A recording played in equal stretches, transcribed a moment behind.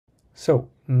So,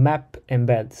 map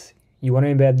embeds. You want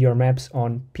to embed your maps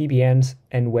on PBNs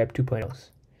and Web 2.0s.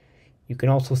 You can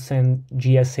also send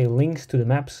GSA links to the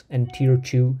maps and Tier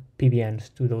 2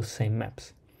 PBNs to those same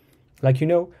maps. Like you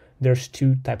know, there's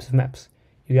two types of maps.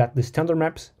 You got the standard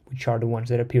maps, which are the ones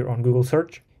that appear on Google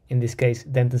search, in this case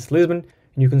Dentist Lisbon,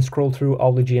 and you can scroll through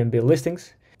all the GMB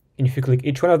listings. And if you click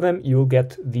each one of them, you will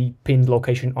get the pinned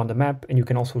location on the map, and you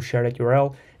can also share that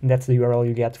URL, and that's the URL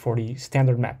you get for the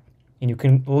standard map. And you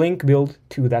can link build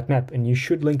to that map, and you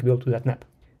should link build to that map.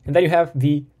 And then you have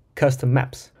the custom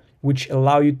maps, which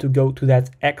allow you to go to that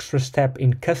extra step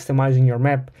in customizing your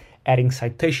map, adding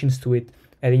citations to it,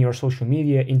 adding your social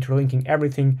media, interlinking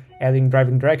everything, adding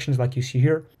driving directions like you see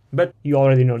here. But you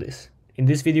already know this. In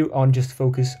this video, I'll just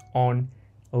focus on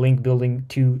link building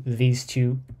to these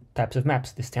two types of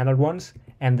maps, the standard ones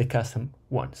and the custom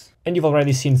ones. And you've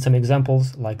already seen some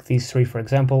examples like these three, for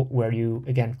example, where you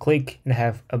again click and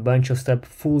have a bunch of stuff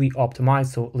fully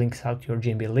optimized. So it links out to your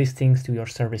GMB listings, to your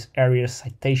service areas,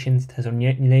 citations, it has a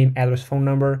name, address, phone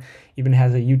number, even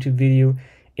has a YouTube video,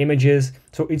 images.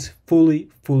 So it's fully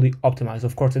optimized.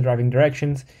 Of course, the driving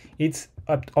directions, it's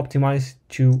optimized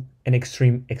to an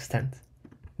extreme extent.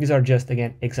 These are just,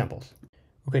 again, examples.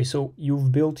 Okay, so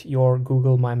you've built your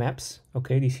Google My Maps.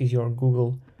 Okay, this is your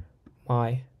Google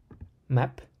My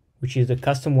Map, which is the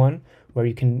custom one where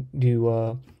you can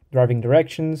do driving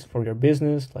directions for your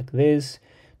business, like this,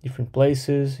 different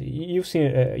places. You've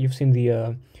seen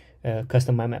the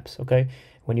custom My Maps. Okay,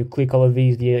 when you click all of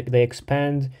these, they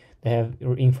expand. They have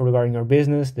info regarding your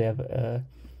business. They have a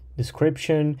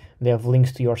description. They have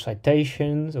links to your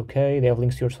citations. Okay, they have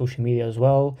links to your social media as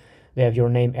well. They have your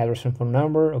name, address, and phone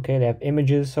number. Okay, they have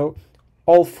images. So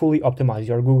all fully optimized,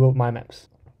 your Google My Maps.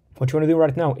 What you want to do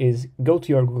right now is go to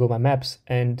your Google My Maps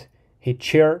and hit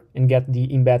share and get the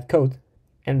embed code,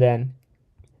 and then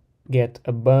get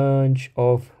a bunch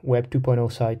of Web 2.0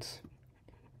 sites,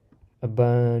 a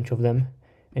bunch of them,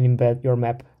 and embed your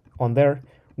map on there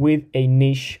with a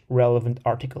niche relevant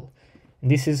article. And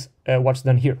this is what's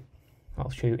done here.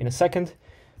 I'll show you in a second.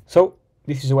 So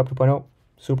this is a Web 2.0,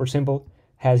 super simple.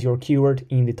 Has your keyword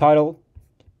in the title,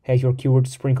 has your keywords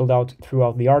sprinkled out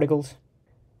throughout the articles.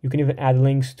 You can even add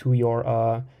links to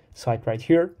your site right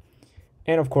here.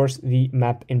 And of course, the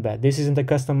map embed. This isn't a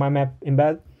custom My Map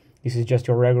embed. This is just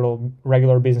your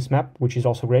regular business map, which is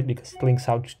also great because it links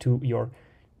out to your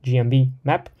GMB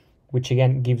map, which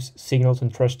again gives signals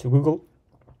and trust to Google.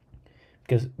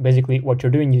 Because basically what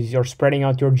you're doing is you're spreading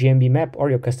out your GMB map or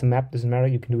your custom map, doesn't matter,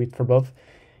 you can do it for both.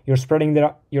 You're spreading it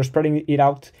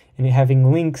out and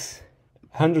having links,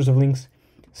 hundreds of links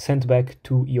sent back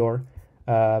to your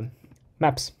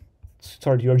maps,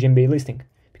 sorry, to your GMB listing.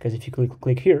 Because if you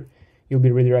click here, you'll be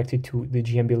redirected to the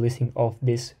GMB listing of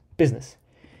this business.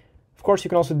 Of course, you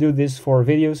can also do this for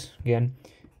videos. Again,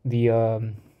 the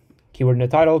keyword in the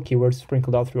title, keywords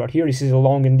sprinkled out throughout here. This is a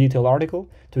long and detailed article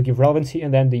to give relevancy,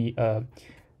 and then the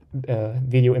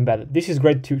video embedded. This is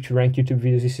great to rank YouTube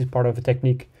videos. This is part of a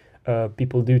technique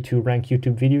people do to rank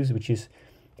YouTube videos, which is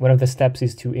one of the steps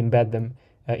is to embed them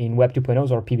in Web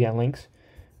 2.0s or PBN links.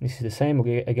 This is the same.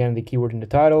 Okay, again, the keyword in the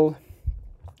title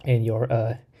and your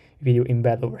video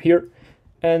embed over here.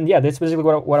 And yeah, that's basically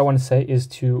what I want to say is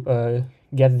to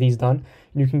get these done.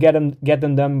 You can get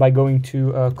them done by going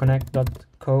to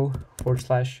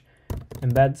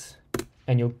connect.co/embeds,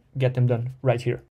 and you'll get them done right here.